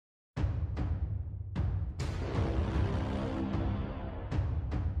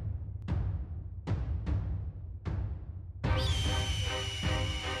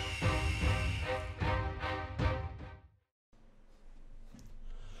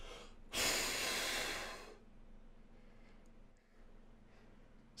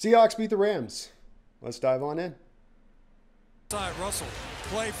Seahawks beat the Rams. Let's dive on in. Russell,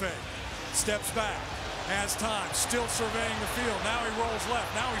 play fake, steps back, has time, still surveying the field. Now he rolls left,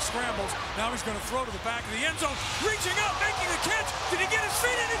 now he scrambles, now he's going to throw to the back of the end zone, reaching up, making the catch. Did he get his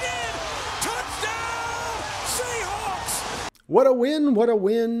feet in again? Touchdown, Seahawks! What a win, what a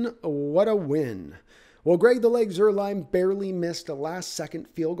win, what a win. Well, Greg the Leg Zuerlein barely missed a last-second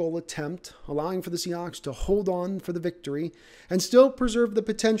field goal attempt, allowing for the Seahawks to hold on for the victory and still preserve the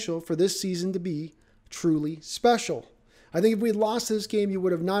potential for this season to be truly special. I think if we'd lost this game, you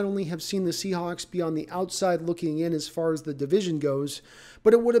would have not only have seen the Seahawks be on the outside looking in as far as the division goes,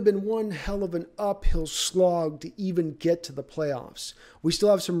 but it would have been one hell of an uphill slog to even get to the playoffs. We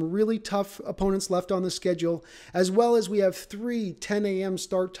still have some really tough opponents left on the schedule, as well as we have 3 10 a.m.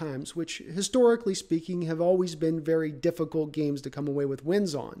 start times, which historically speaking have always been very difficult games to come away with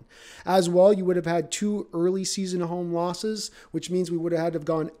wins on. As well, you would have had 2 early season home losses, which means we would have had to have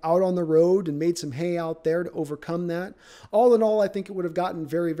gone out on the road and made some hay out there to overcome that. All in all, I think it would have gotten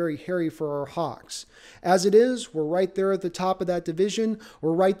very, very hairy for our Hawks. As it is, we're right there at the top of that division.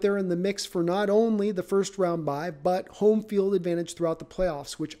 We're right there in the mix for not only the first round bye, but home field advantage throughout the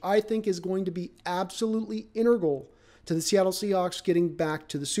playoffs, which I think is going to be absolutely integral to the Seattle Seahawks getting back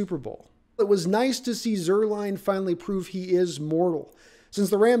to the Super Bowl. It was nice to see Zuerlein finally prove he is mortal. Since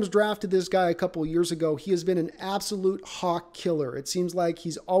the Rams drafted this guy a couple years ago, he has been an absolute hawk killer. It seems like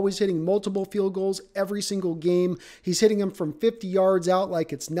he's always hitting multiple field goals every single game. He's hitting them from 50 yards out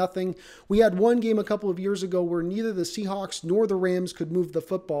like it's nothing. We had one game a couple of years ago where neither the Seahawks nor the Rams could move the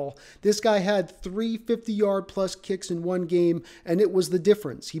football. This guy had 3 50-yard plus kicks in one game, and it was the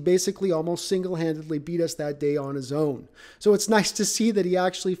difference. He basically almost single-handedly beat us that day on his own. So it's nice to see that he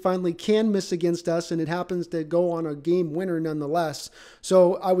actually finally can miss against us, and it happens to go on a game winner nonetheless.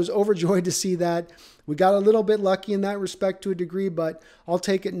 So I was overjoyed to see that. We got a little bit lucky in that respect to a degree, but I'll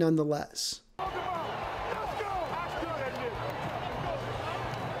take it nonetheless.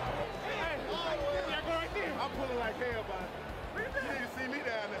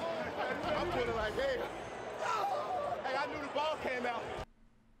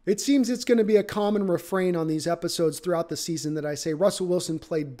 It seems it's going to be a common refrain on these episodes throughout the season that I say Russell Wilson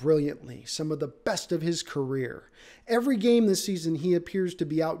played brilliantly, some of the best of his career. Every game this season, he appears to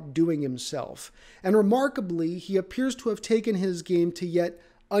be outdoing himself. And remarkably, he appears to have taken his game to yet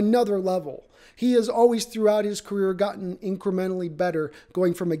another level. He has always throughout his career gotten incrementally better,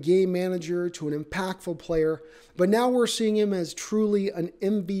 going from a game manager to an impactful player, but now we're seeing him as truly an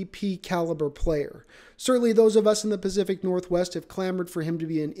MVP caliber player. Certainly those of us in the Pacific Northwest have clamored for him to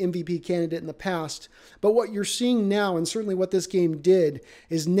be an MVP candidate in the past, but what you're seeing now, and certainly what this game did,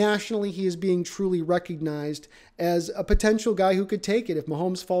 is nationally he is being truly recognized as a potential guy who could take it if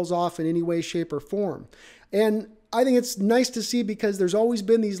Mahomes falls off in any way, shape, or form. And I think it's nice to see because there's always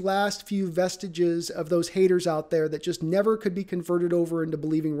been these last few vestiges of those haters out there that just never could be converted over into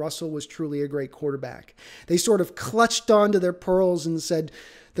believing Russell was truly a great quarterback. They sort of clutched onto their pearls and said,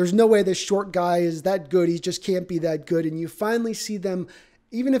 there's no way this short guy is that good. He just can't be that good. And you finally see them,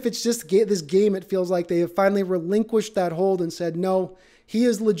 even if it's just this game, it feels like they have finally relinquished that hold and said, no, he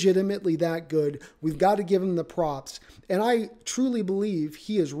is legitimately that good. We've got to give him the props. And I truly believe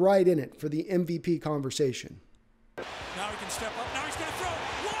he is right in it for the MVP conversation. Now he can step up. Now he's going to throw.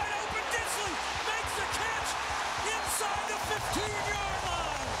 Wide open. Dissly makes the catch inside the 15-yard line.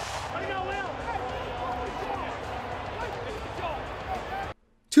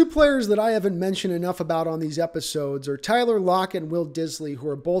 Two players that I haven't mentioned enough about on these episodes are Tyler Lockett and Will Dissly, who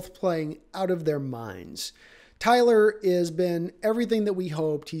are both playing out of their minds. Tyler has been everything that we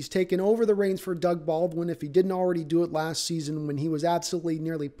hoped. He's taken over the reins for Doug Baldwin if he didn't already do it last season when he was absolutely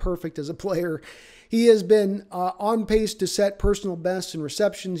nearly perfect as a player. He has been on pace to set personal bests in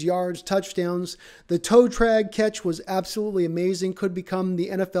receptions, yards, touchdowns. The toe drag catch was absolutely amazing. Could become the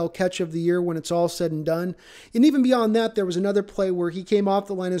NFL catch of the year when it's all said and done. And even beyond that, there was another play where he came off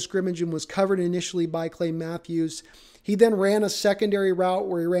the line of scrimmage and was covered initially by Clay Matthews. He then ran a secondary route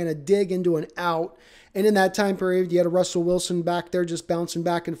where he ran a dig into an out. And in that time period, you had a Russell Wilson back there just bouncing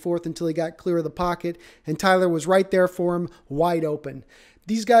back and forth until he got clear of the pocket. And Tyler was right there for him, wide open.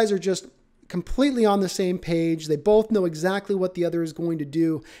 These guys are just completely on the same page. They both know exactly what the other is going to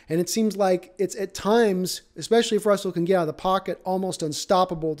do. And it seems like it's at times, especially if Russell can get out of the pocket, almost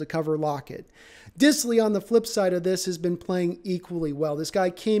unstoppable to cover Lockett. Dissly, on the flip side of this, has been playing equally well. This guy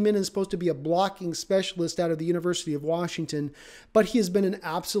came in and is supposed to be a blocking specialist out of the University of Washington, but he has been an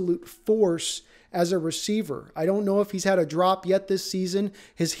absolute force as a receiver. I don't know if he's had a drop yet this season.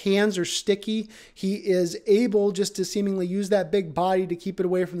 His hands are sticky. He is able just to seemingly use that big body to keep it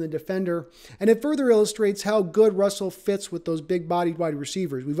away from the defender. And it further illustrates how good Russell fits with those big-bodied wide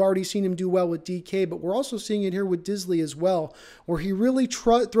receivers. We've already seen him do well with DK, but we're also seeing it here with Dissly as well, where he really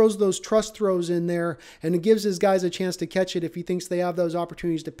throws those trust throws in there, and it gives his guys a chance to catch it if he thinks they have those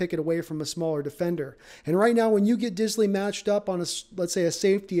opportunities to pick it away from a smaller defender. And right now, when you get Dissly matched up on, let's say, a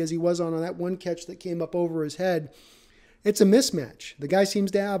safety, as he was on that one catch that came up over his head, it's a mismatch. The guy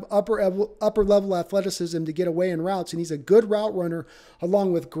seems to have upper level athleticism to get away in routes, and he's a good route runner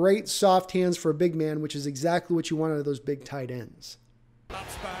along with great soft hands for a big man, which is exactly what you want out of those big tight ends.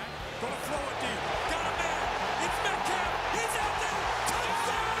 Bounce back, gonna throw it deep. Got a man. It's Metcalf. He's out there.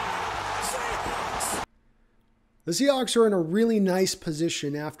 Touchdown. Seahawks. The Seahawks are in a really nice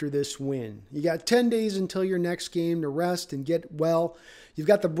position after this win. You got 10 days until your next game to rest and get well. You've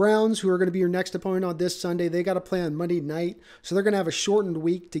got the Browns, who are going to be your next opponent on this Sunday. They got to play on Monday night, so they're going to have a shortened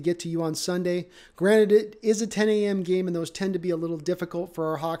week to get to you on Sunday. Granted, it is a 10 a.m. game, and those tend to be a little difficult for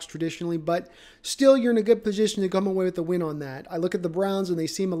our Hawks traditionally, but still, you're in a good position to come away with the win on that. I look at the Browns, and they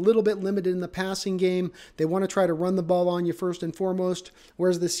seem a little bit limited in the passing game. They want to try to run the ball on you first and foremost,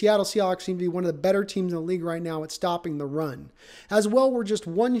 whereas the Seattle Seahawks seem to be one of the better teams in the league right now at stopping the run. As well, we're just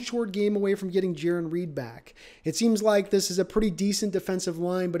one short game away from getting Jaron Reed back. It seems like this is a pretty decent defensive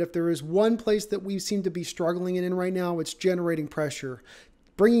line, but if there is one place that we seem to be struggling in right now, it's generating pressure.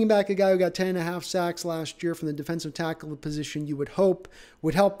 Bringing back a guy who got 10.5 sacks last year from the defensive tackle position, you would hope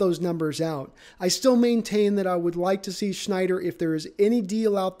would help those numbers out. I still maintain that I would like to see Schneider, if there is any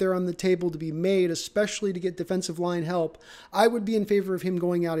deal out there on the table to be made, especially to get defensive line help, I would be in favor of him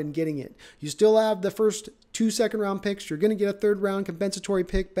going out and getting it. You still have the first 2 second-round picks. You're going to get a third-round compensatory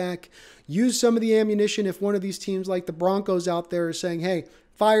pick back. Use some of the ammunition if one of these teams like the Broncos out there is saying, hey,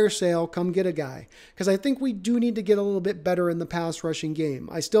 fire sale, come get a guy. Because I think we do need to get a little bit better in the pass rushing game.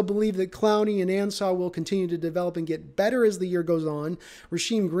 I still believe that Clowney and Ansah will continue to develop and get better as the year goes on.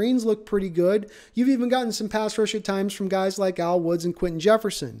 Rasheem Green's look pretty good. You've even gotten some pass rush at times from guys like Al Woods and Quentin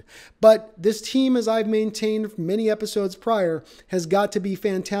Jefferson. But this team, as I've maintained many episodes prior, has got to be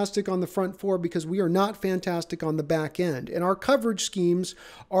fantastic on the front four, because we are not fantastic on the back end. And our coverage schemes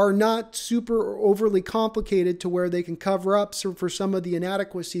are not super or overly complicated to where they can cover up for some of the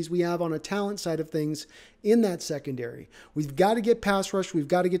inadequacies we have on a talent side of things in that secondary. We've got to get pass rush. We've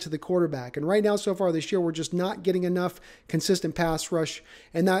got to get to the quarterback. And right now, so far this year, we're just not getting enough consistent pass rush.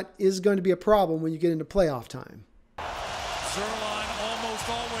 And that is going to be a problem when you get into playoff time. Zuerlein, almost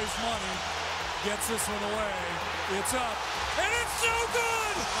always money, gets this one away. It's up, and it's so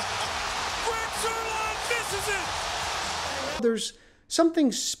good! Greg Zuerlein misses it! There's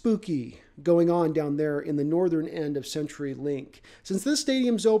something spooky going on down there in the northern end of CenturyLink. Since this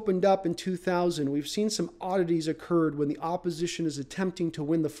stadium's opened up in 2000, we've seen some oddities occurred when the opposition is attempting to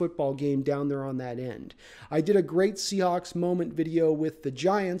win the football game down there on that end. I did a great Seahawks moment video with the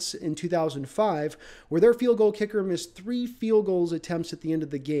Giants in 2005, where their field goal kicker missed 3 field goals attempts at the end of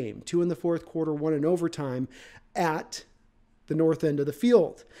the game, 2 in the fourth quarter, 1 in overtime, at the north end of the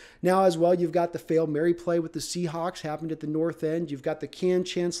field. Now as well, you've got the failed Mary play with the Seahawks happened at the north end. You've got the Ken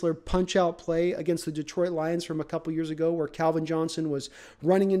Chancellor punch-out play against the Detroit Lions from a couple years ago, where Calvin Johnson was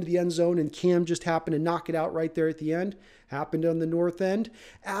running into the end zone and Cam just happened to knock it out right there at the end. Happened on the north end.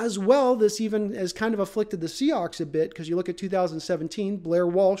 As well, this even has kind of afflicted the Seahawks a bit, because you look at 2017, Blair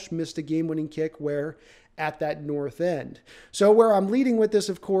Walsh missed a game-winning kick where at that north end. So where I'm leading with this,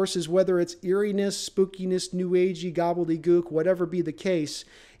 of course, is whether it's eeriness, spookiness, new agey, gobbledygook, whatever be the case,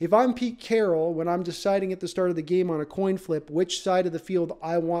 if I'm Pete Carroll, when I'm deciding at the start of the game on a coin flip which side of the field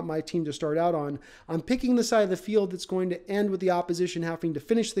I want my team to start out on, I'm picking the side of the field that's going to end with the opposition having to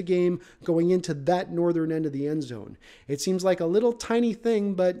finish the game going into that northern end of the end zone. It seems like a little tiny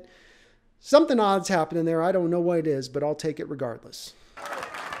thing, but something odd's happening there. I don't know what it is, but I'll take it regardless.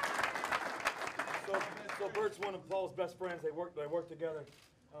 So Bert's one of Paul's best friends. They work together.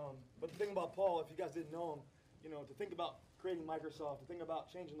 But the thing about Paul, if you guys didn't know him, to think about creating Microsoft, to think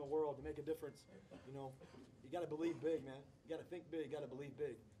about changing the world, to make a difference, you got to believe big, man. You got to think big. You got to believe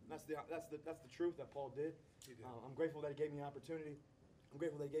big. And that's the truth that Paul did. I'm grateful that he gave me an opportunity. I'm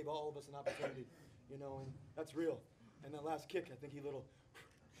grateful that he gave all of us an opportunity. And that's real. And that last kick, I think he little.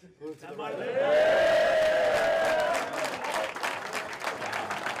 To the right.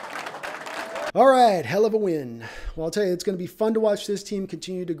 All right, hell of a win. Well, I'll tell you, it's going to be fun to watch this team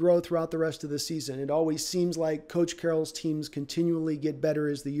continue to grow throughout the rest of the season. It always seems like Coach Carroll's teams continually get better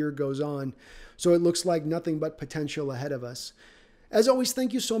as the year goes on, so it looks like nothing but potential ahead of us. As always,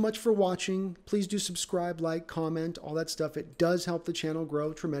 thank you so much for watching. Please do subscribe, like, comment, all that stuff. It does help the channel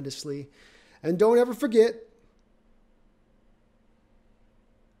grow tremendously. And don't ever forget,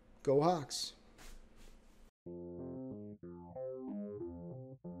 go Hawks.